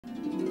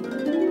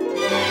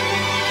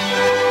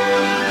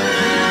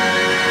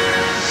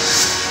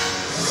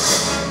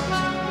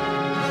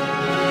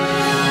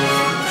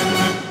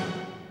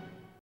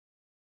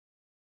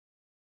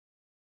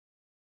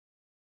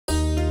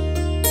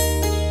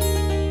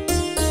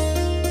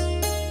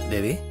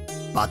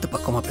பார்த்து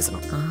பக்கமா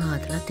பேசணும்.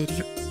 அதெல்லாம்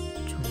தெரியும்.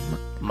 சும்மா.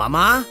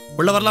 மாமா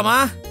உள்ள வரலாமா?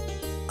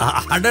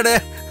 அடடே,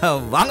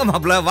 வாங்க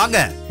மாப்பிள்ள வாங்க.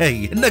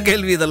 என்ன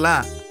கேள்வி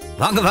இதெல்லாம்?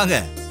 வாங்க வாங்க.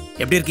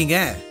 எப்படி இருக்கீங்க?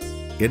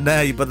 என்ன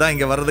இப்பதான்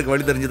இங்க வர்றதுக்கு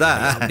வழி தெரிஞ்சுதா?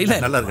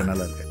 நல்லா இருக்கு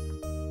நல்லா இருக்கு.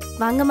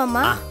 வாங்க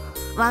மாமா.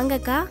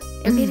 வாங்கக்கா.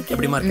 எப்படி இருக்கீங்க?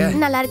 எப்படிமா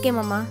இருக்க? நல்லா இருக்கேன்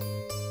மாமா.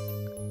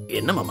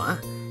 என்ன மாமா,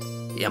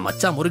 என்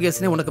மச்சான்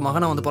முருகேசனே உனக்கு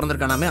மகனா வந்து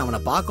பிறந்திருக்கானாமே, அவனை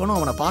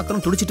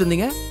பார்க்கணும் துடிச்சிட்டு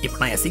இருந்தீங்க. இப்ப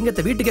நான் என்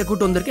சிங்கத்தை வீட்டுக்கே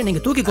கூட்டு வந்திருக்கேன்,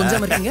 நீங்க தூக்கி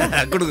கொஞ்சம் இருக்கீங்க.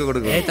 கொடுங்க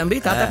கொடுங்க. ஏய் தம்பி,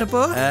 தாத்தாட்ட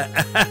போ.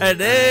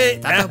 டேய்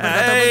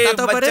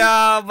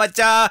மச்சான்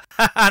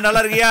மச்சான்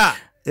நல்லா இருக்கியா?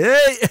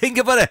 ஏய்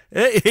இங்க பாரு.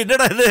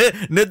 என்னடா இது,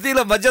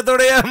 நெத்தியில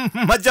மச்சத்தோடைய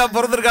மச்சான்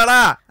பிறந்திருக்காளா?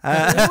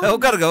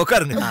 உட்காருங்க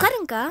உட்காருங்க.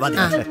 உட்காருங்க.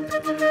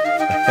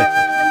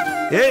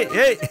 ஏய்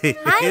ஏய்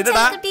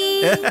என்னடா?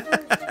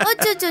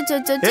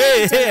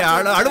 ஏய்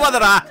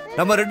அழுவாதடா.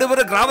 நம்ம ரெண்டு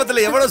பேரும்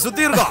கிராமத்துல எவ்வளவு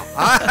சுத்தி இருக்கோம்.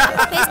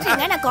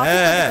 பேசுறீங்க, நான் காபி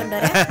கொண்டு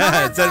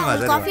வரேன். சரிமா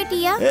சரி. காபி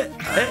டீயா?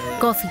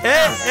 காபி.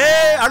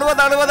 ஏய் அழுவாத.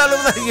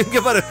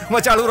 இங்க பாரு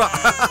மச்சான் அழுகுறான்.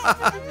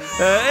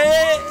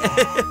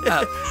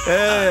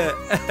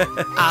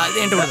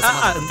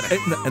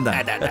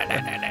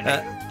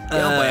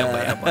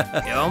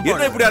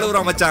 என்ன இப்படி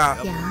அழுகுறான் மச்சான்?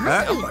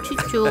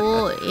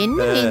 என்ன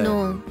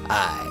வேணும்?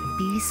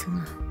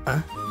 பேசுங்க.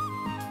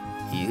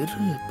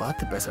 இரு,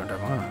 பார்த்து பேச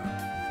வேண்டாமா?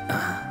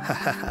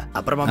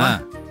 அப்புறமா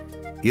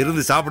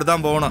இருந்து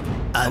சாப்பிட்டுதான் போகணும்.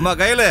 அம்மா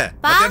கையில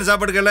மத்தியான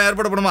சாப்பாடுக்கு எல்லாம்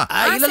ஏற்பாடு பண்ணுமா?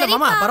 இல்ல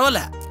மாமா,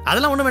 பரவாயில்ல,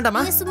 அதெல்லாம் ஒண்ணும்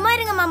வேண்டாமா. சும்மா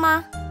இருங்க மாமா.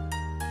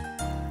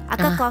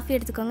 அக்கா காஃபி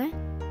எடுத்துக்கோங்க.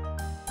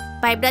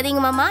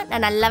 பயப்படாதீங்க மாமா,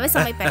 நான் நல்லாவே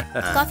சமைப்பேன்.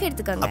 காஃபி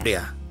எடுத்துக்கோங்க.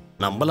 அப்படியா?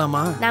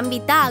 நம்பலாமா?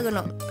 நம்பித்தான்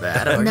ஆகணும்.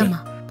 வேற வழி.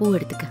 பூ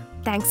எடுத்துக்க.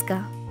 தேங்க்ஸ்க்கா.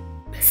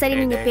 சரி,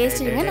 நீங்க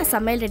பேசிடுங்க, நான்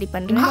சமையல் ரெடி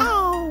பண்றேன்.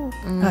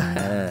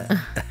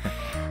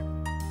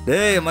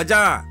 டேய்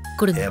மச்சான்,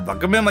 கொடுங்க.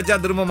 பக்கமே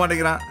மச்சான் திரும்ப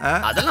மாட்டேங்கிறான்.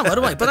 அதெல்லாம்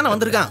வருவான், இப்பதானே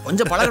வந்திருக்கான்,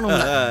 கொஞ்சம்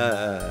பழகணும்ல.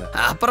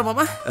 அப்புறம்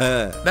மாமா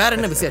வேற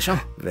என்ன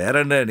விசேஷம்? வேற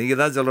என்ன, நீங்க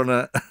தான்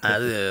சொல்லணும்.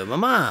 அது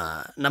மாமா,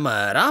 நம்ம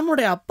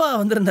ராமுடைய அப்பா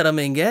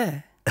வந்திருந்தாராமே இங்க.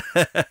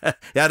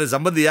 யாரு,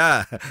 சம்பந்தியா?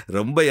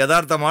 ரொம்ப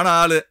யதார்த்தமான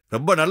ஆளு,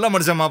 ரொம்ப நல்ல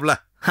மனுஷன் மாப்ள.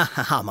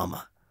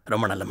 ஆமாமா,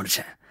 ரொம்ப நல்ல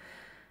மனுஷன்.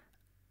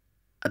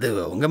 அது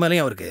உங்க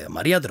மேலேயும் அவருக்கு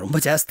மரியாதை ரொம்ப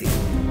ஜாஸ்தி.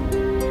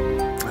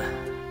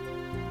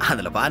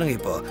 அதுல பாருங்க,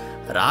 இப்போ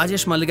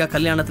ராஜேஷ் மல்லிகா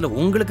கல்யாணத்துல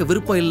உங்களுக்கு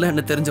விருப்பம்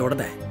இல்லைன்னு தெரிஞ்ச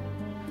உடனே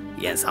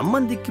என்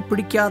சம்பந்திக்கு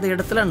பிடிக்காத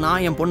இடத்துல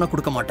நான் என் பொண்ணை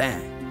கொடுக்க மாட்டேன்,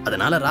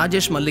 அதனால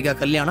ராஜேஷ் மல்லிகா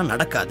கல்யாணம்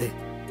நடக்காது,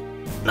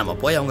 நம்ம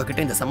போய் அவங்க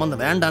கிட்ட இந்த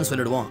சம்பந்தம் வேண்டான்னு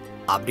சொல்லிடுவோம்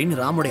அப்படின்னு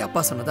ராமுடைய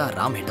அப்பா சொன்னதா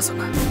ராம் என்கிட்ட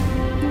சொன்னாங்க.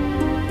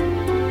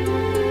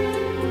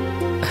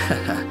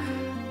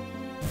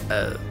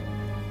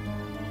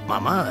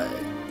 மாமா,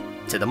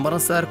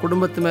 சிதம்பரம் சார்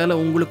குடும்பத்து மேல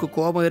உங்களுக்கு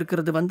கோபம்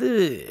இருக்கிறது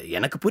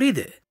எனக்கு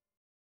புரியுது,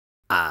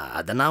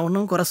 அதை நான்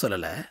ஒன்றும் குறை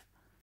சொல்லலை.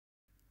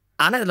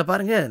 ஆனா இதுல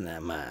பாருங்க,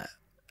 நம்ம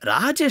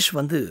ராஜேஷ்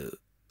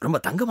ரொம்ப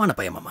தங்கமான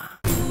பையன் மாமா,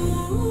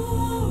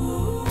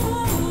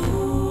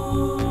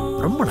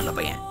 ரொம்ப நல்ல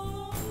பையன்,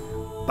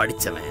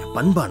 படிச்சவன்,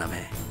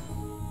 பண்பானவன்.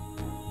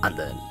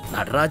 அந்த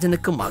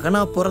நடராஜனுக்கு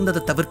மகனா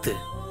பிறந்ததை தவிர்த்து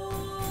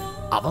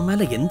அவன்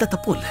மேல எந்த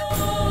தப்பும் இல்லை.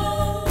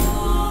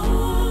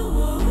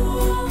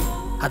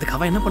 அதுக்கு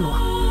அவன் என்ன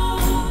பண்ணுவான்?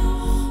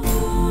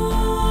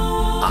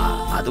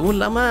 அதுவும்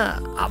இல்லாம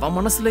அவன்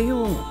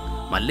மனசுலயும்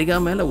மல்லிகா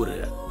மேல ஒரு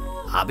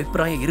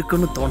அபிப்பிராயம்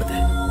இருக்குன்னு தோணுது.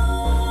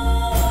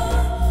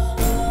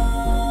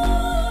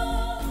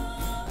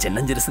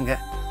 சின்னஞ்சிறுசுங்க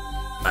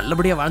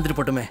நல்லபடியா வாழ்ந்துட்டு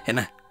போட்டுமே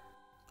என்ன,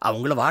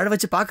 அவங்கள வாழ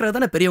வச்சு பாக்குறது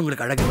தானே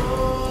பெரியவங்களுக்கு அழகு.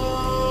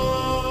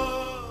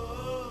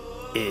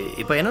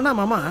 இப்ப என்னன்னா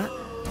மாமா,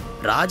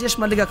 ராஜேஷ்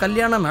மல்லிகா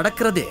கல்யாணம்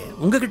நடக்கிறதே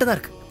உங்ககிட்ட தான்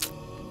இருக்கு.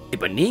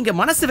 இப்ப நீங்க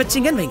மனசு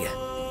வச்சீங்கன்னு வைங்க,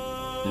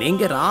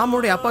 நீங்க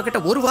ராமுடைய அப்பா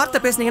கிட்ட ஒரு வார்த்தை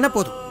பேசுனீங்கன்னா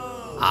போதும்,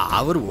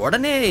 அவர்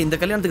உடனே இந்த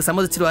கல்யாணத்துக்கு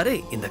சம்மதிச்சிருவாரு,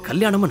 இந்த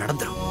கல்யாணமும்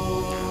நடந்துரும்.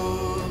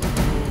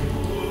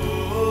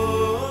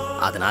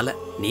 அதனால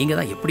நீங்க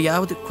தான்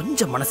எப்படியாவது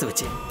கொஞ்சம் மனசு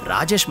வச்சு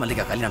ராஜேஷ்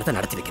மல்லிகா கல்யாணத்தை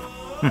நடத்தி வைக்கணும்.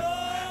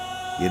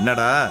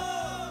 என்னடா,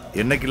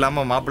 என்னைக்கு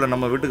இல்லாம மாப்பிள்ள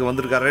நம்ம வீட்டுக்கு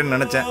வந்திருக்காருன்னு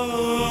நினைச்சேன்.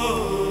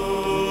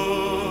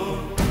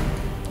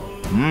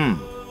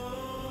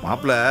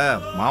 மாப்பிள்ள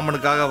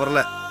மாமனுக்காக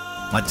வரல,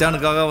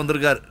 மச்சானுக்காக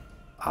வந்திருக்கார்.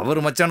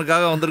 அவர்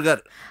மச்சானுக்காக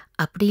வந்திருக்கார்.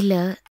 அப்படி இல்ல,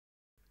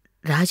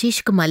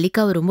 ராஜேஷ்க்கு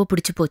மல்லிகாவை ரொம்ப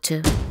பிடிச்சு போச்சு.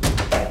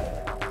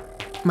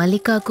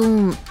 மல்லிகாக்கும்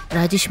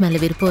ராஜேஷ் மேல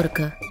விருப்பம்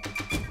இருக்கு.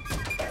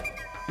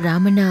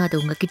 ராமண்ணா அதை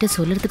உங்ககிட்ட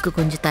சொல்றதுக்கு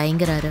கொஞ்சம்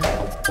தயங்குறாரு.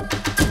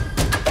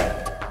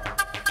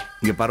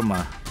 இங்க பாருமா,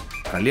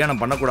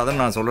 கல்யாணம்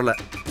பண்ணக்கூடாதுன்னு நான் சொல்லல,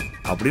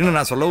 அப்படின்னு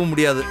நான் சொல்லவும்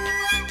முடியாது.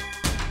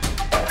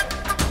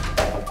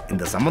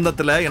 இந்த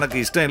சம்பந்தத்துல எனக்கு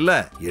இஷ்டம் இல்ல,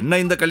 என்ன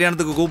இந்த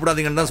கல்யாணத்துக்கு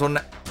கூப்பிடாதீங்கன்னு தான்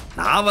சொன்னேன்.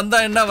 நான் வந்தா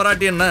என்ன,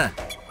 வராட்டி என்ன,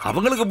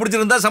 அவங்களுக்கு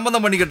பிடிச்சிருந்தா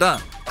சம்பந்தம்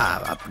பண்ணிக்கிட்டோம்.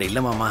 அப்படி இல்ல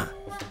மாமா,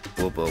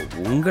 இப்போ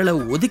உங்களை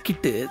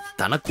ஒதுக்கிட்டு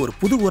தனக்கு ஒரு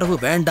புது உறவு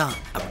வேண்டாம்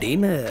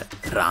அப்படின்னு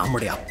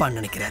ராமுடைய அப்பா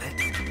நினைக்கிறாரு.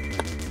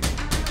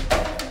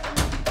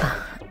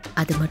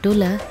 அது மட்டும்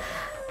இல்ல,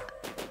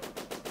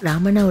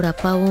 ராமண்ணாவோட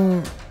அப்பாவும்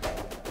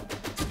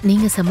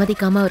நீங்க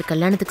சம்மதிக்காம அவர்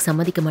கல்யாணத்துக்கு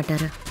சம்மதிக்க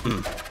மாட்டாரு.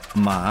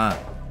 அம்மா,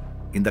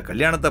 இந்த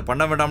கல்யாணத்தை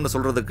பண்ண வேண்டாம்னு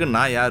சொல்றதுக்கு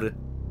நான் யாரு?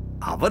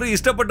 அவரு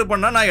இஷ்டப்பட்டு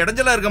பண்ணா நான்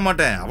இடைஞ்சலா இருக்க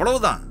மாட்டேன்,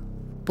 அவ்வளவுதான்.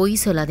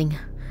 பொய் சொல்லாதீங்க.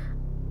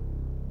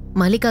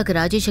 மல்லிகாக்கு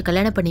ராஜேஷை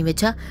கல்யாணம் பண்ணி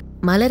வச்சா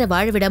மலரை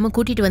வாழ விடாம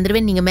கூட்டிட்டு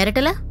வந்துருவேன் நீங்க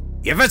மிரட்டல?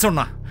 எவன்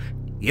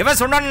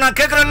சொன்னான்னு நான்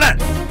கேக்குறேன்ல.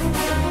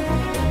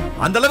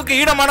 அந்த அளவுக்கு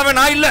ஈனமானவன்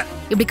நான் இல்ல.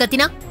 இப்படி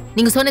கத்தினா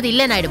நீங்க சொன்னது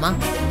இல்லன்னு ஆயிடுமா?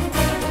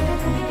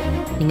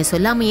 நீங்க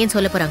சொல்லாம ஏன்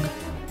சொல்ல போறாங்க?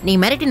 நீங்க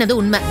மிரட்டினது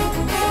உண்மை.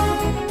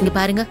 இங்க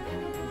பாருங்க,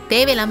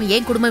 தேவையில்லாம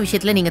ஏன் குடும்ப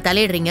விஷயத்துல நீங்க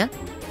தலையிடுறீங்க.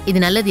 இது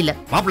நல்லது இல்ல.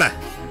 மாப்ள,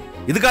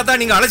 இதுக்காக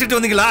நீங்க அழைச்சிட்டு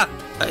வந்தீங்களா?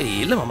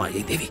 இல்ல மாமா.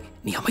 தேவி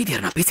நீ அமைதியா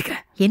நான்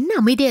பேசிக்கிறேன். என்ன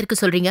அமைதியா இருக்க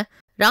சொல்றீங்க?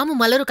 ராமு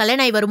மலரும்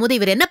கல்யாணம் ஆகி வரும்போது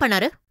இவர் என்ன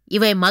பண்ணாரு?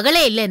 இவன்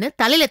மகளே இல்லன்னு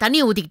தலையில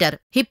தண்ணியை ஊத்திக்கிட்டாரு.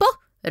 இப்போ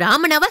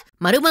ராமனவ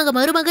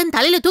மருமகன்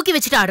தலையில தூக்கி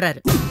வச்சுட்டு ஆடுறாரு.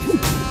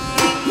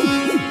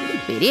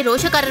 பெரிய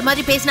ரோஷக்காரர்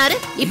மாதிரி பேசினாரு.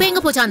 இப்ப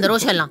எங்க போச்சா அந்த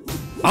ரோஷம் எல்லாம்?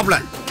 மாப்ள,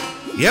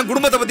 என்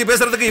குடும்பத்தை பத்தி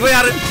பேசுறதுக்கு இவ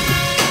யாரு?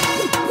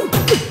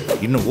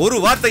 இன்னும் ஒரு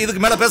வார்த்தை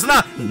இதுக்கு மேல பேசினா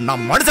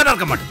நான் மனுஷனா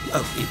இருக்க மாட்டேன்.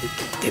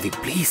 தேவி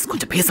ப்ளீஸ்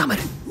கொஞ்சம் பேசாம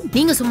இரு.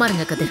 நீங்க சும்மா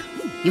இருங்க கதிர்.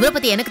 இவரை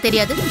பத்தி எனக்கு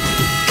தெரியாது.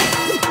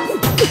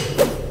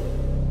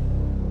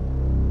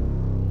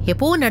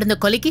 எப்பவும் நடந்த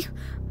கொலைக்கு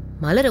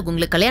மலர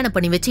உங்களுக்கு கல்யாணம்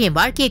பண்ணி வச்சு என்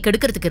வாழ்க்கையை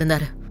கெடுக்கிறதுக்கு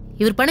இருந்தாரு.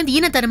 இவர் பண்ணது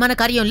ஈனத்தனமான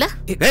காரியம் இல்ல?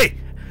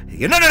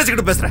 என்ன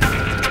நினைச்சுக்கிட்டு பேசுற?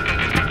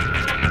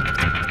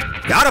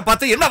 யார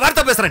பார்த்து என்ன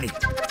வார்த்தை பேசுற நீ?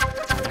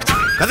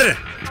 கதிர்,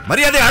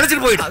 மரியாதையை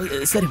அழைச்சிட்டு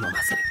போயிடு. சரி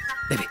மாமா, சரி.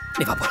 தேவி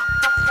நீ வா போலாம்.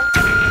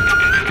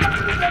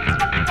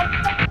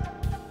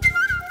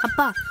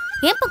 அப்பா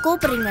ஏன்ப்பா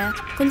கோபப்படுறீங்க?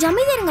 கொஞ்சம்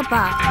அமைதியா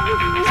இருங்கப்பா.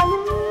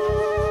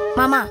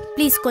 மாமா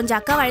ப்ளீஸ் கொஞ்சம்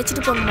அக்காவை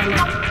அழைச்சிட்டு போங்க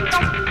மாமா.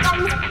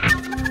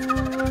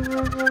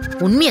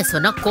 உண்மையை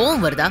சொன்னா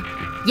கோவம் வருதா?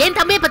 என்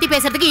தம்பியை பத்தி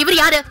பேசுறதுக்கு இவர்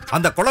யாரு?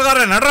 அந்த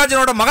கொலகார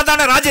நடராஜனோட மகன்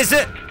தானே ராஜேஷ்.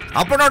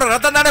 அப்பனோட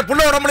ரத்தம் தானே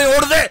புள்ள உடம்புல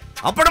ஓடுது.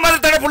 அப்பன மாதிரி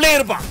தானே புள்ளையே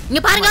இருப்பான். இங்க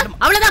பாருங்க,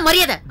 அவ்வளவுதான்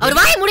மரியாதை. அவர்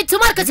வாயை மூடி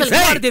சும்மா இருக்க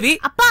சொல்லுங்க. தேவி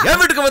அப்பா, என்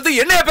வீட்டுக்கு வந்து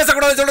என்னைய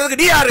பேசக்கூடாது சொல்றதுக்கு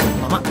நீ யாரு?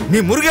 நீ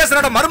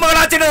முருகேசனோட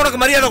மருமகளாச்சே உனக்கு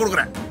மரியாதை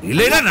கொடுக்குறேன்.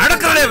 இல்லைன்னா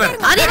நடக்கிறதே வேற.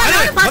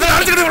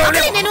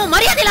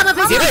 மரியாதை இல்லாம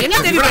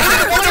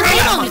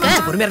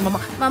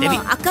மாமா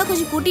அக்கா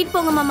கொஞ்சம் கூட்டிட்டு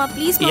போங்க மாமா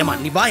ப்ளீஸ்.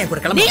 நீ வா என் கூட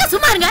கிளம்பு. நீங்க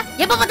சும்மா இருங்க.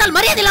 எப்ப பார்த்தாலும்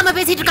மரியாதை இல்லாம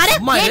பேசிட்டு இருக்காரு.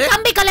 என்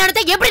தம்பி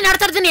கல்யாணத்தை எப்படி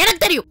நடத்துறதுன்னு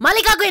எனக்கு தெரியும்.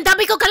 மல்லிகாக்கும் என்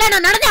தம்பிக்கும்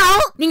கல்யாணம் நடந்தே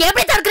ஆகும். நீங்க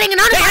எப்படி தடுக்கிறீங்க?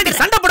 நானும்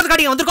சண்டை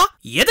போடுறதுக்காக வந்திருக்கோம்.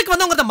 எதுக்கு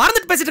வந்து உங்க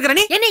மறந்துட்டு பேசிட்டு இருக்கற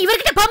நீ? என்ன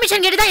இவர்கிட்ட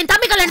பெர்மிஷன் கேட்டா என்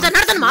தம்பி கல்யாணத்தை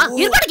நடத்தணுமா?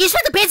 இருப்பாடு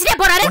இஷ்டத்துக்கு பேசிட்டே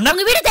போறாரு.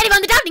 உங்க வீடு தேடி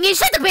வந்துட்டா நீங்க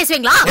இஷ்டத்துக்கு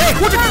பேசுவீங்களா?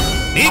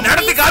 நீ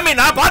நடத்தி காமி,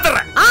 நான்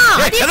பாத்துறேன்.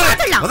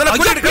 முதல்ல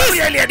கூட்டிட்டு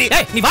போய் ஏலியா நீ.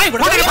 நீ வா என்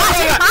கூட.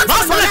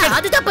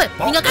 அது தப்பு.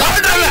 நீங்க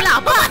கல்யாணம்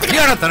அப்பா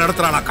கல்யாணத்தை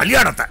நடத்துறானா?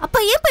 கல்யாணத்தை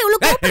அப்பா ஏப்பா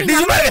இவ்வளவு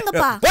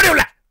கோபப்படுறீங்கப்பா? போடி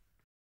உள்ள.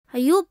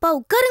 ஐயோ அப்பா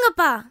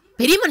உட்காருங்கப்பா.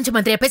 பெரிய மனுஷ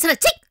மந்திரியா பேசுற.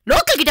 சி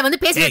லோக்கல் கிட்ட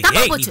வந்து பேசுற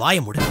தப்பா போச்சு. நீ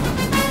வாயை மூடு.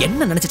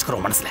 என்ன நினைச்சிட்டு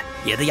இருக்கற மனசுல?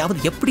 எதையாவது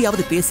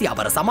எப்படியாவது பேசி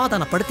அவரை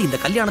சமாதானப்படுத்தி இந்த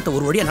கல்யாணத்தை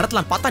ஒரு வழியா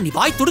நடத்தலாம் பார்த்தா நீ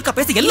வாய் துடுக்க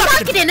பேசி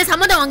எல்லார்கிட்ட என்ன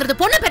சம்மதம் வாங்குறது?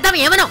 பொண்ணு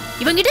பெத்தவன் எவனோ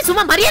இவங்கிட்ட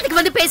சும்மா மரியாதைக்கு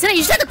வந்து பேசுற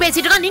இஷ்டத்துக்கு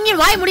பேசிட்டு இருக்கா. நீங்க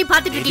வாய் மூடி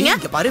பாத்துட்டு இருக்கீங்க.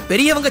 இங்க பாரு,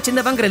 பெரியவங்க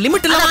சின்னவங்கற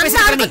லிமிட் இல்லாம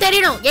பேசுறீங்க. எனக்கு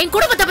தெரியணும். என்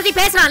குடும்பத்தை பத்தி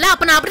பேசறான்ல,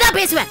 அப்ப நான் அப்படிதான்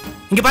பேசுவேன்.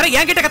 இங்க பாரு,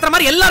 என்கிட்ட கத்துற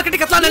மாதிரி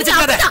எல்லார்கிட்டயும் கத்தலாம்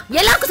நினைச்சிட்டாத.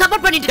 எல்லாருக்கும்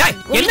சப்போர்ட் பண்ணிட்டு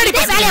என்னடி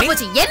வேலையா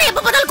போச்சு? என்ன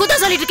எப்ப பார்த்தாலும் குத்த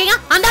சொல்லிட்டு இருக்கீங்க?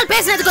 அந்த ஆள்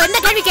பேசுறதுக்கு எந்த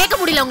கேள்வி கேட்க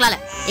முடியல உங்களால.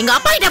 எங்க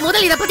அப்பா கிட்ட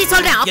முதல்ல இத பத்தி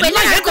சொல்றேன். அப்ப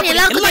என்ன நடக்கும்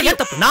எல்லாருக்கும்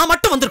தெரியும். நான்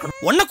மட்டும்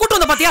வந்திருக்கணும். உன்னை கூட்டி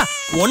வந்த பாத்தியா?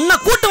 உன்னை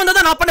கூட்டி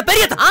வந்ததா நான் பண்ண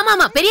பெரிய தப்பு.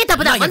 ஆமா பெரிய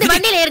தப்பு தான். வந்து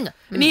வண்டியில ஏறுங்க.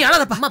 நீ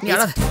அழாதப்பா, நீ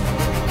அழாத.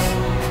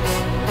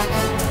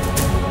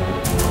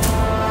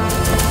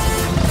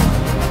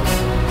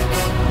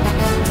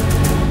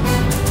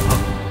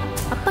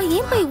 அப்பா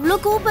ஏன்ப்பா இவ்ளோ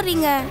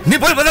கோபப்படுறீங்க? நீ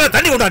போய் முதல்ல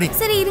தண்ணி கொண்டா நீ.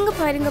 சரி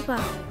இருங்கப்பா.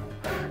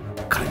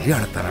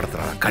 கல்யாணத்தை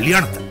நடத்துறானா?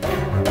 கல்யாணத்தை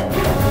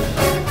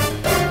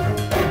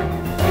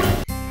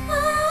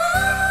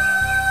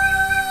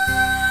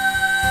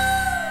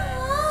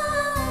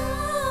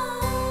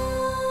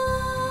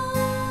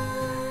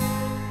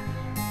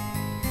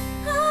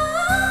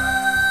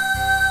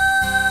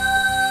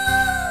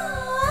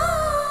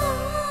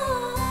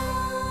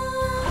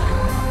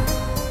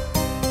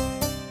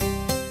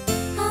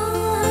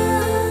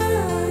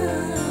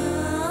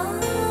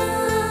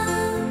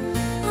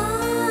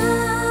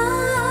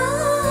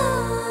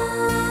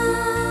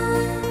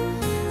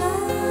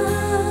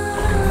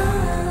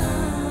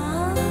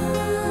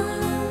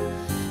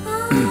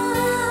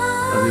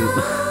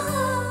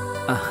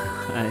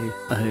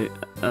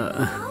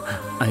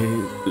ஐ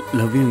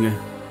லவ் யூங்க.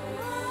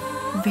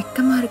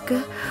 வெக்கமா இருக்கு.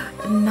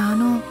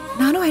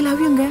 நானும் ஐ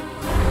லவ் யூங்க.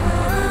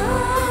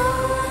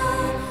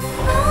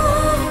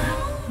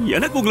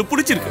 எனக்கு உங்களை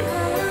பிடிச்சிருக்கு.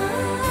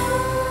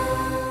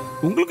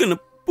 உங்களுக்கு என்ன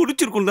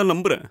பிடிச்சிருக்குன்னு தான்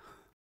நம்புறேன்.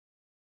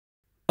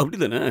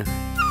 அப்படிதானே?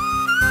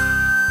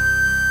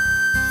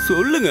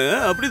 சொல்லுங்க,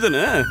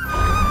 அப்படிதானே?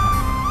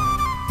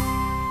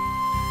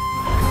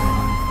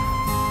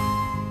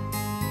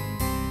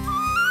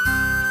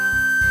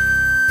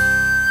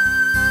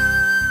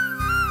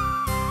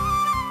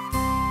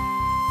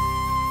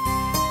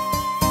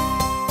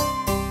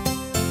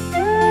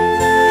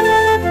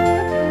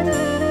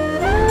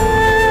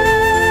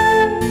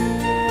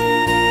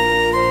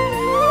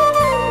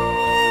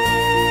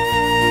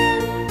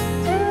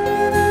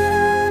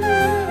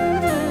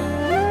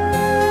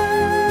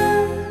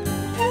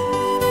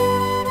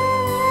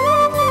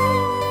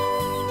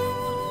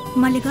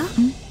 மல்லிகா,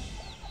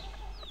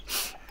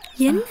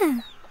 என்ன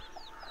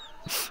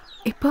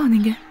எப்போ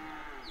வந்தீங்க?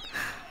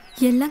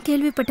 எல்லாம்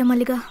கேள்விப்பட்ட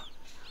மல்லிகா.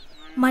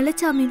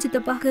 மலைச்சாமி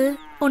சித்தப்பாக்கு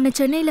உன்னை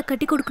சென்னையில்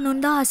கட்டி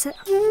கொடுக்கணும்னு தான் ஆசை.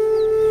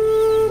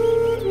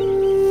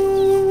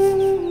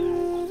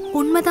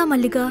 உண்மைதான்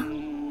மல்லிகா.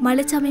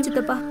 மலைச்சாமி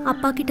சித்தப்பா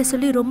அப்பா கிட்ட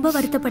சொல்லி ரொம்ப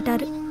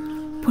வருத்தப்பட்டாரு.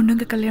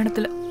 பொண்ணுங்க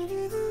கல்யாணத்துல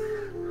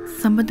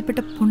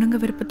சம்பந்தப்பட்ட பொண்ணுங்க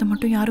விருப்பத்தை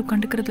மட்டும் யாரும்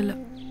கண்டுக்கிறது இல்ல.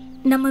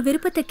 நம்ம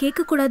விருப்பத்தை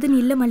கேட்க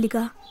கூடாதுன்னு இல்லை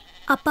மல்லிகா.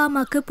 அப்பா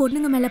அம்மாக்கு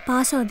பொண்ணுங்க மேல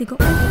பாசம்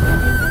அதிகம்.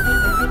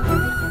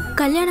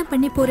 கல்யாணம்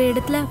பண்ணி போற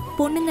இடத்துல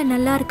பொண்ணுங்க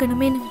நல்லா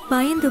இருக்கணுமேனு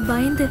பயந்து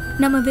பயந்து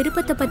நம்ம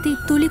விருப்பத்தை பத்தி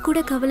துளி கூட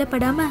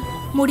கவலைப்படாம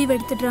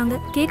முடிவெடுத்துடுறாங்க.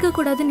 கேட்க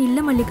கூடாதுன்னு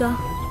இல்லை மல்லிகா.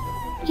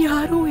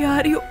 யாரும்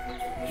யாரையும்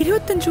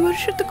 25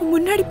 வருஷத்துக்கு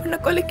முன்னாடி பண்ண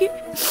கொலைக்கு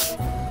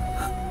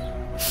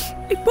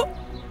இப்போ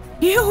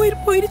ஏன்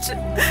உயிர் போயிருச்சு?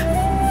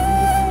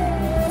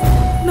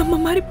 நம்ம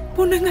மாதிரி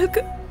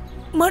பொண்ணுங்களுக்கு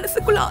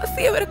மனசுக்குள்ள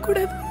ஆசையே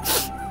வரக்கூடாது.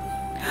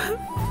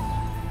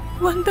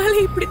 வந்தாலே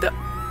இப்படிதான்.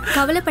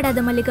 கவலைப்படாத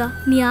மல்லிகா,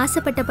 நீ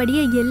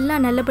ஆசைப்பட்டபடியே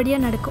எல்லாம் நல்லபடியா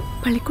நடக்கும்.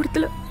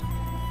 பள்ளிக்கூடத்துல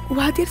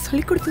வாத்தியார்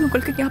சொல்லி கொடுத்தது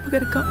உங்களுக்கு ஞாபகம்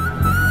இருக்கா?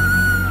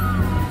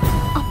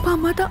 அப்பா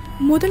அம்மா தான்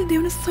முதல்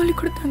தேவனை சொல்லி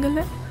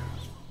கொடுத்தாங்கல்ல,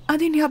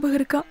 அதே ஞாபகம்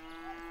இருக்கா?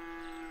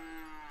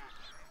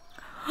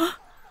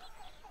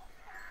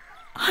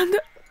 அந்த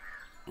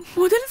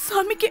முதல்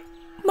சாமிக்கு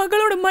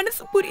மகளோட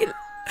மனசு புரியல.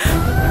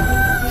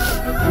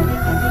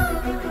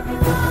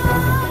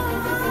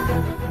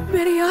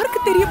 வேற யாருக்கு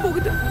தெரிய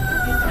போகுது?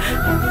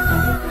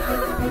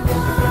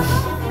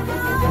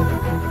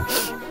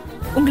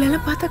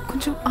 உங்களெல்லாம் பார்த்தா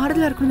கொஞ்சம்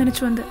ஆறுதலா இருக்கும்னு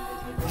நினைச்சு வந்தேன்.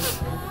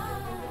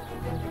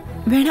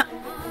 வேணாம்,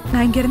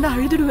 நான் இங்க இருந்து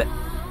அழுதுடுவேன்.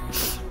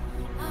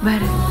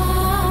 வேற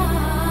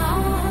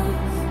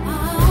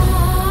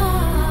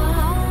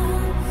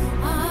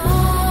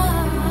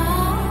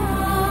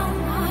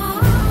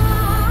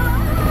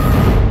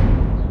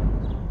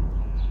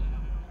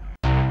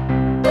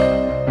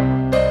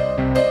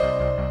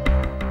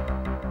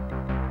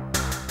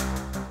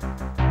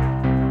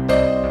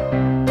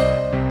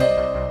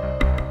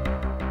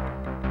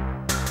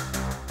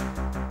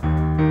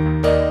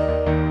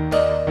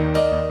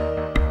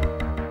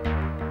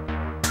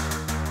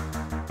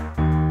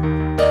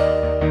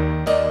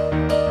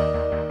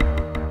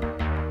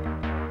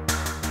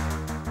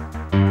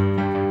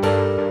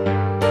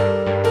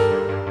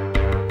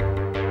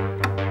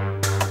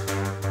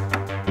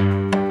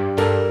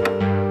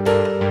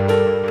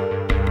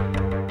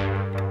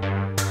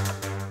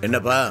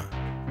என்னப்பா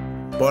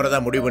போறதா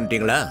முடிவு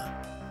பண்ணிட்டீங்களா?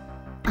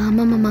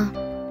 ஆமா மாமா,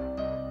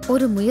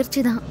 ஒரு முயற்சி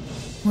தான்.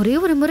 ஒரே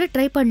ஒரு முறை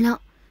ட்ரை பண்ணலாம்,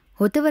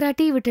 ஒத்து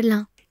வராட்டி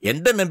விட்டுடலாம்.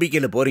 எந்த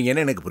நம்பிக்கையில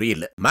போறீங்கன்னு எனக்கு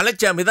புரியல.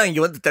 மலைச்சாமி தான்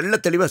இங்க வந்து தெள்ள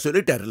தெளிவா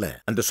சொல்லிட்டாருல,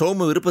 அந்த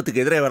சோமு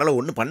விருப்பத்துக்கு எதிரே வரல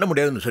ஒன்றும் பண்ண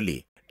முடியாதுன்னு சொல்லி.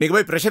 நீங்க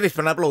போய் ப்ரெஷரைஸ்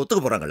பண்ணாப்புல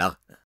ஒத்துக்க போறாங்களா?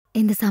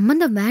 இந்த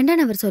சம்பந்தம்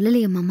வேண்டான்னு அவர்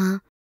சொல்லலையே மாமா.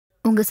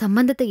 உங்க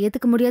சம்பந்தத்தை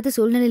ஏத்துக்க முடியாத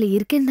சூழ்நிலையில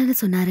இருக்கேன்னு தானே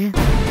சொன்னாரு.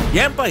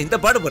 ஏன்பா இந்த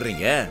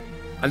பாடுபடுறீங்க?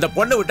 அந்த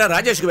பொண்ணை விட்டா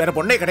ராஜேஷ்க்கு வேற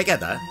பொண்ணே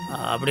கிடைக்காதா?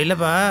 அப்படி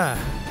இல்லைப்பா,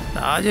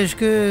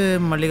 ராஜேஷ்க்கு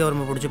மல்லிகா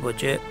ரொம்ப பிடிச்சி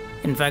போச்சு.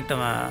 இன்ஃபேக்ட்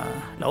அவன்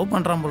லவ்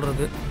பண்ணுறான் போல்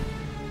இருக்கு.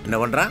 என்ன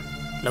பண்ணுறான்?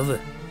 லவ்.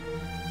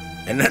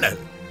 என்னடா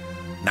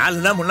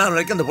 4 நாள் முன்னாள்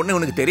வரைக்கும் அந்த பொண்ணு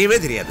உனக்கு தெரியவே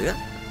தெரியாது.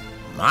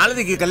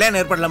 மாலதிக்கு கல்யாணம்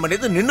ஏற்படலாம்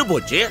பண்ணியது நின்று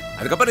போச்சு.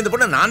 அதுக்கப்புறம் இந்த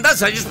பொண்ணை நான் தான்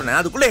சஜஸ்ட் பண்ணேன்.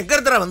 அதுக்குள்ளே எங்கே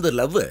இருக்கிறா வந்து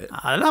லவ்?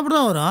 அதெல்லாம் அப்படி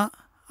தான் வரும்.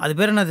 அது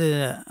பேர் என்னது?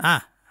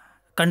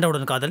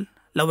 கண்டவுடன் காதல்,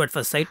 லவ் அட்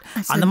ஃபர்ஸ்ட் சைட்.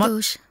 அந்த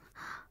மாதிரி.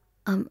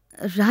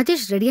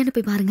 ராஜேஷ் ரெடியானு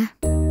போய் பாருங்க.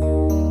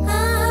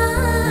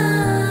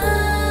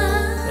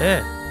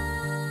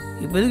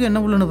 இப்போ எதுக்கு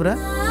என்ன உள்ள அனுப்புற?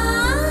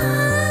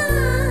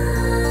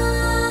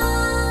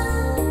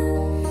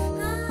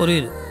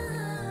 புரியுது,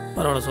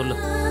 பரவாயில்ல சொல்லு.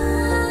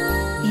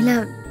 இல்ல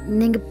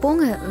நீங்க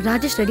போங்க,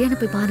 ராஜேஷ் ரெடியானு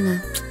போய் பாருங்க.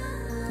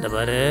 இந்த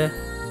பாரு,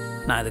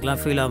 நான்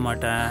இதுக்கெல்லாம் ஃபீல் ஆக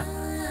மாட்டேன்.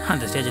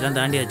 அந்த ஸ்டேஜெலாம்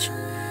தாண்டியாச்சு.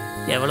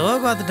 எவ்வளவோ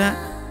பார்த்துட்டேன்.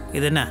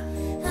 இது என்ன?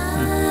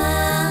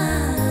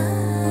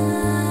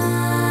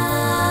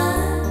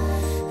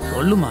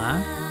 சொல்லுமா.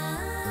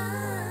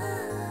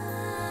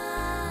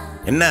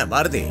 என்ன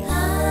பாரதி,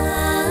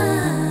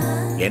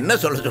 என்ன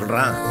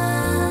சொல்றான்?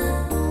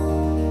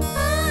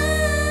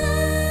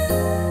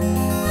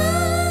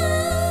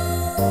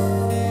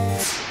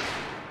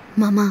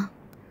 மாமா,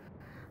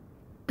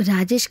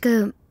 ராஜேஷ்க்கு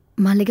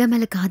மல்லிகா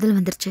மேல காதல்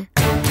வந்துருச்சு.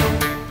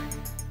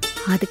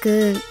 அதுக்கு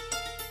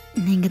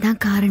நீங்க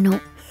தான்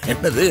காரணம்.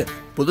 என்னது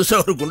புதுசா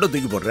ஒரு குண்டை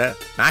தூக்கி போடுற?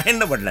 நான்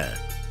என்ன பண்ணேன்?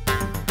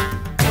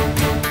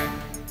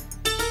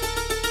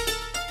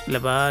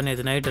 இல்லைப்பா,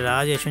 நேற்று நைட்டு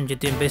ராஜேஷும்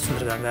சித்தியும்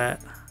பேசிட்டு இருக்காங்க.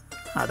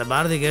 அதை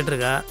பாரதி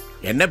கேட்டிருக்கா.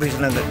 என்ன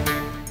பேசினாங்க?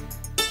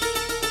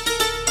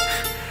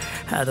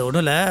 அது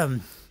ஒன்றும் இல்லை,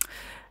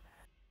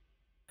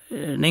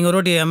 நீங்கள் ஒரு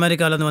வாட்டி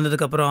அமெரிக்காவிலேருந்து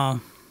வந்ததுக்கப்புறம்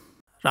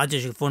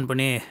ராஜேஷுக்கு ஃபோன்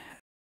பண்ணி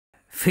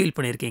ஃபீல்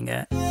பண்ணியிருக்கீங்க.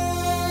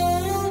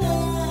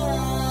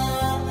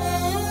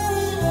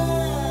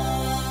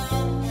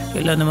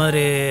 இல்லை இந்த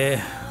மாதிரி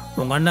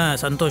உங்கள்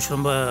அண்ணன் சந்தோஷ்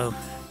ரொம்ப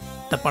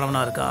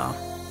தப்பானவனாக இருக்கான்,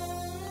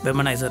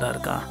 வெமனைசராக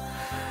இருக்கான்.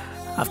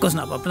 அஃப்கோர்ஸ்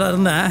நான் அப்போ தான்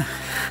இருந்தேன்.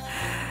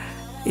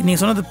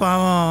 நீங்கள் சொன்னது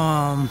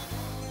பாவம்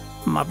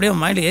அப்படியே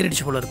மைண்டில்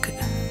ஏறிடுச்சு போல இருக்கு.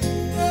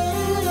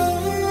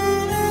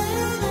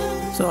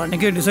 ஸோ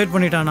அன்றைக்கே டிசைட்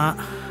பண்ணிட்டானா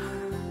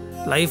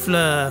லைஃப்பில்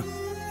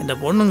இந்த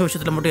பொண்ணுங்க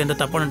விஷயத்தில் மட்டும் எந்த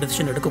தப்பான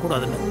டெசிஷன்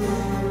எடுக்கக்கூடாதுன்னு.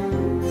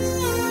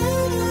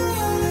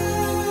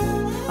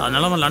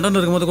 அதனால அவன் லண்டனில்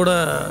இருக்கும்போது கூட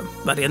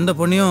வேறு எந்த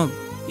பொண்ணையும்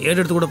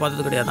எடுத்து கூட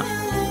பார்த்தது கிடையாதான்.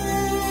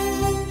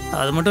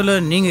 அது மட்டும் இல்லை,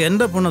 நீங்கள்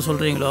எந்த பொண்ணை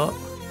சொல்கிறீங்களோ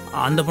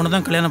அந்த பொண்ணை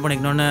தான் கல்யாணம்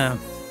பண்ணிக்கணும்னு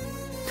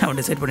அவன்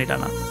டிசைட்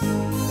பண்ணிட்டானா.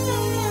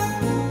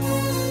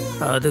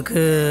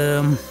 அதுக்கு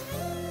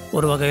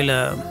ஒரு வகையில்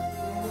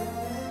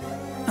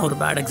நான் ஒரு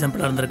பேட்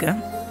எக்ஸாம்பிளாக இருந்திருக்கேன்.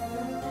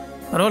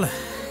 பரவாயில்ல.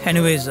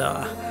 எனிவேஸ்,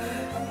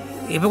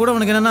 இப்போ கூட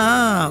அவனுக்கு என்னென்னா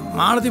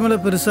மாலதி மேலே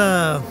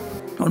பெருசாக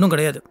ஒன்றும்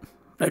கிடையாது.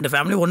 2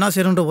 ஃபேமிலி ஒன்றா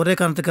சேருன்ற ஒரே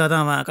காரணத்துக்காக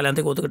தான் அவன்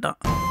கல்யாணத்துக்கு ஒத்துக்கிட்டான்.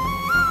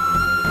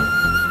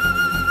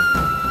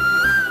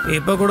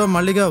 இப்போ கூட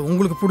மல்லிகா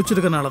உங்களுக்கு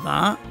பிடிச்சிருக்கனால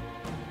தான்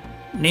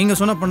நீங்கள்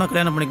சொன்ன பொண்ணை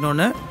கல்யாணம்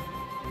பண்ணிக்கணுன்னு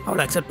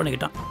அவளை அக்செப்ட்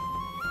பண்ணிக்கிட்டான்.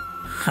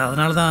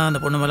 அதனால தான் அந்த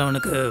பொண்ணு மேலே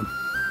அவனுக்கு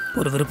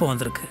ஒரு விருப்பம்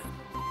வந்திருக்கு.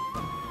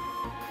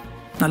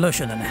 நல்ல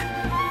விஷயம் தானே?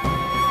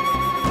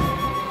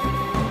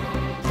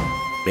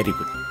 Very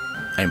good.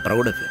 I am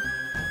proud of you.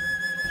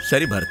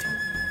 சரி பாரதி,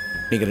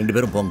 நீங்கள் 2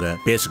 பேரும் போங்க,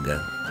 பேசுங்க.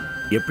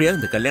 எப்படியாவது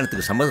இந்த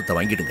கல்யாணத்துக்கு சம்மதத்தை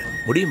வாங்கிடுங்க.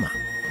 முடியுமா?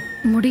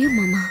 முடியும்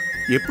மாமா.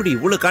 எப்படி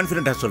இவ்வளோ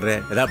கான்ஃபிடென்ட்டாக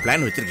சொல்கிறேன்? ஏதாவது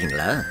பிளான்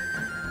வச்சுருக்கீங்களா?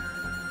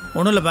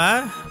 ஒன்றும் இல்லைப்பா,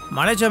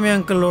 மலைச்சாமி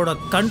அங்கிளோட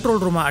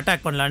கண்ட்ரோல் ரூமை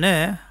அட்டாக் பண்ணலான்னு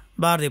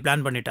பாரதி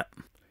பிளான் பண்ணிட்டேன்.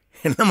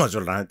 என்னம்மா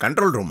சொல்கிறான்?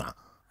 கண்ட்ரோல் ரூமா?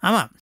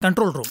 ஆமாம்,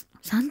 கண்ட்ரோல் ரூம்.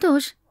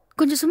 சந்தோஷ்,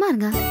 கொஞ்சம் சும்மா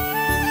இருங்க.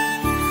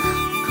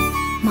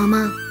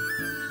 மாமா,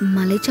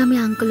 மலைச்சாமி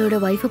அங்கிளோட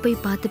ஒய்ஃபை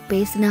போய் பார்த்து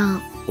பேசினா.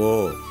 ஓ,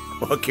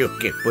 ஓகே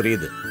ஓகே,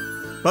 புரியுது.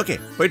 ஓகே,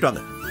 போயிட்டு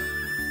வாங்க.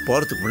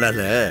 போகிறதுக்கு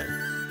முன்னால்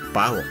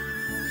பாவம்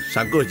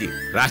சங்கோஜி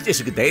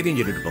ராஜேஷுக்கு தைரியம்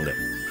சொல்லிட்டு போங்க.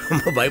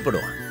 ரொம்ப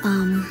பயப்படுவான்.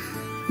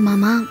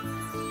 மாமா,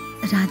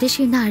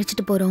 ராஜேஷையும் தான்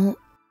அழைச்சிட்டு போறோம்.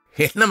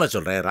 என்னம்மா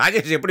சொல்கிறேன்?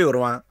 ராஜேஷ் எப்படி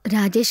வருவான்?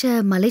 ராஜேஷை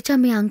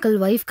மலைச்சாமி அங்கிள்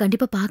ஒய்ஃப்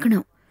கண்டிப்பா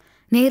பார்க்கணும்.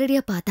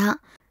 நேரடியா பார்த்தா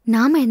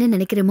நாம என்ன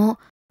நினைக்கிறோமோ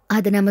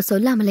அதை நம்ம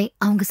சொல்லாமலே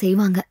அவங்க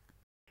செய்வாங்க.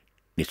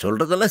 நீ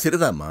சொல்றதெல்லாம்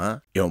சரிதாம்மா.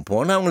 இவன்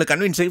போனா அவங்களை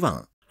கன்வின்ஸ்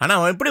செய்வான். ஆனா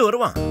அவன் எப்படி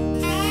வருவான்?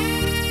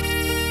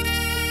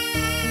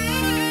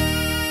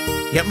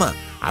 ஏம்மா,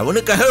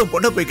 அவனுக்காக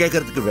பொண்ணை போய்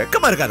கேட்கறதுக்கு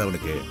வெக்கமா இருக்காது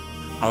அவனுக்கு?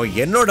 அவன்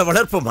என்னோட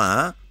வளர்ப்புமா.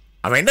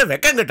 அவன் என்ன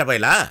வெக்கம் கட்ட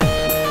பையலா?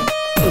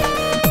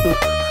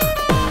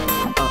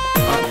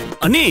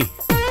 அண்ணி,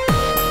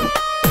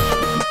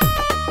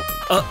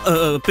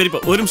 பெரியப்பா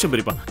ஒரு நிமிஷம்.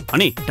 பெரியப்பா,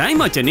 அண்ணி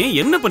டைம் ஆச்சு. அண்ணி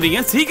என்ன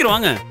பண்றீங்க? சீக்கிரம்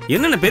வாங்க.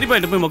 என்னென்ன பெரியப்பா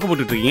கிட்ட போய் மொக்க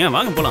போட்டுட்டு இருக்கீங்க?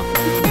 வாங்க போலாம்.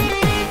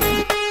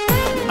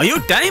 ஐயோ,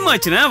 டைம்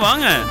ஆச்சுண்ணே,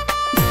 வாங்க.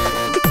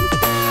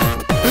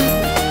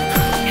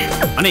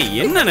 அண்ணே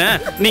என்னண்ணே,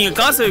 நீங்க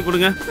காசு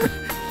கொடுங்க.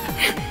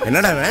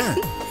 என்னடா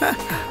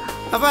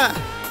அப்பா,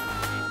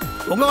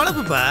 உங்க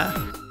வளர்ப்புப்பா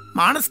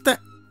மானஸ்த.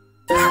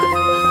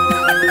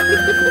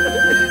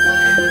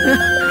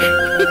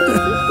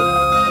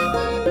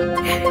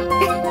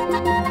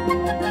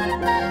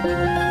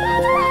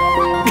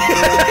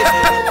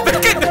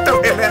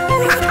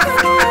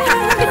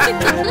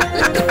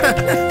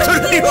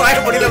 சொல்லி வாய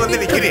முடியல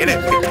வந்து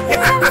நிக்கிறேன்.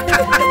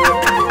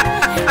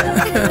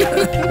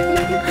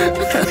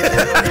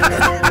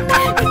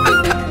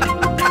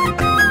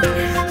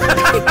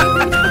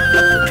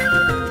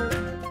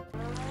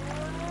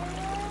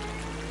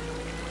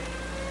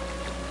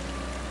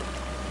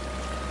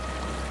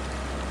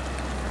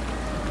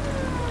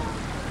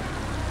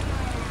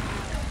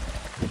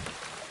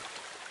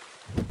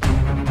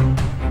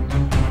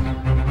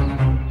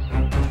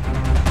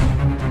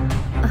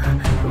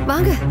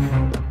 வாங்க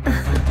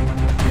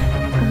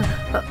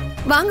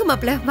வாங்க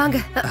மாப்ள, வாங்க.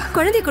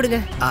 குழந்தை கொடுங்க.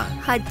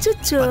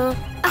 அச்சச்சோ.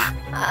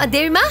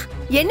 தேவிமா,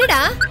 என்னடா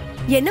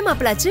என்ன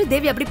மாப்பிளாச்சு?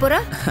 தேவி அப்படி போறா?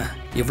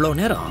 இவ்வளவு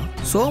நேரம்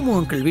சோமு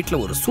அங்கிள்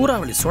வீட்டுல ஒரு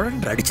சூறாவளி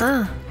சுழன்று அடிச்சு,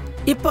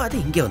 இப்ப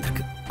அது இங்க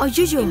வந்திருக்கு.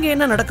 ஐயோ, இங்க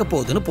என்ன நடக்க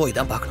போகுதுன்னு போய்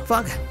தான் பார்க்கணும்.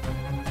 வாங்க.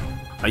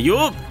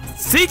 ஐயோ,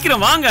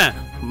 சீக்கிரம் வாங்க.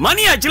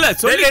 மணி ஆச்சுல.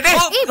 சொல்லி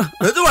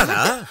மெதுவாடா.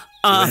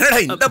 என்னடா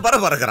இந்த பற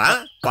பறக்கறான்?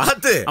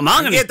 பாத்து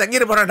அங்கேயே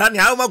தங்கிட்டு போறான்டா.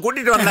 ஞாபகமா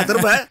கூட்டிட்டு வரலாம்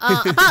திரும்ப.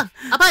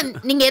 அப்பா,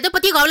 நீங்க எதை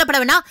பத்தியும் கவலைப்பட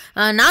வேணாம்.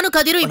 நானும்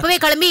கதிரும் இப்பவே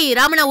கிளம்பி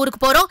ராமனா ஊருக்கு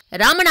போறோம்.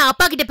 ராமனா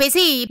அப்பா கிட்ட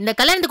பேசி இந்த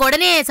கல்யாணத்துக்கு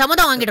உடனே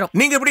சம்மதம் வாங்கிடுறோம்.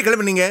 நீங்க எப்படி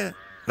கிளம்புனீங்க?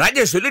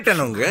 ராஜேஷ்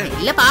சொல்லிட்டானே உங்க?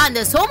 இல்லப்பா,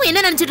 அந்த சோமு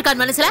என்ன நினைச்சிட்டு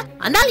இருக்காரு மனசுல?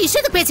 அந்த ஆள்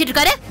இஷ்டத்துக்கு பேசிட்டு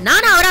இருக்காரு.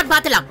 நானும் அவரால்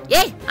பாத்தலாம்.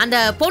 ஏய், அந்த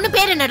பொண்ணு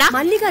பேர் என்னடா?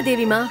 மல்லிகா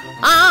தேவிமா.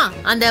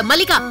 அந்த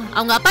மல்லிகா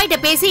அவங்க அப்பா கிட்ட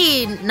பேசி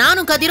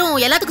நானும்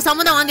கதிரும் எல்லாத்துக்கும்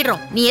சம்மதம்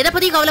வாங்கிடுறோம். நீ எதை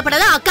பத்தியும்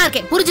கவலைப்படாத, அக்கா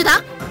இருக்கேன். புரிஞ்சுதா?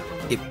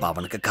 இப்ப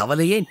அவனுக்கு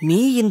கவலையே நீ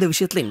இந்த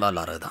விஷயத்துல இன்வால்வ்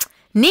ஆறதுதான்.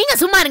 நீங்க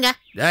சும்மா இருங்க.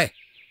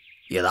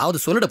 ஏதாவது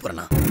சொல்லிட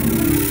போறேனா?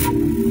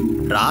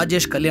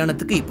 ராஜேஷ்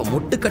கல்யாணத்துக்கு இப்ப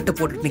முட்டுக்கட்டு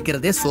போட்டு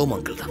நிக்கிறதே சோமு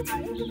அங்கிள் தான்.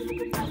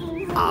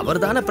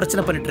 அவர் தானே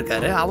பிரச்சனை பண்ணிட்டு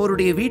இருக்காரு.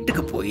 அவருடைய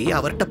வீட்டுக்கு போய்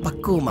அவர்கிட்ட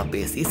பக்குவமா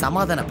பேசி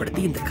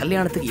சமாதானப்படுத்தி இந்த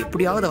கல்யாணத்துக்கு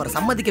எப்படியாவது அவரை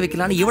சம்மதிக்க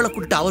வைக்கலான்னு இவளை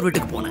கூட்டிட்டு அவர்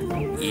வீட்டுக்கு போனேன்.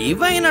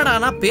 இவன்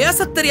என்னடானா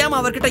பேச தெரியாம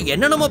அவர்கிட்ட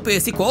என்னென்னமோ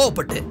பேசி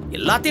கோவப்பட்டு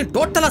எல்லாத்தையும்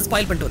டோட்டலா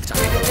ஸ்பாயில் பண்ணிட்டு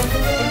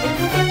வந்துட்டான்.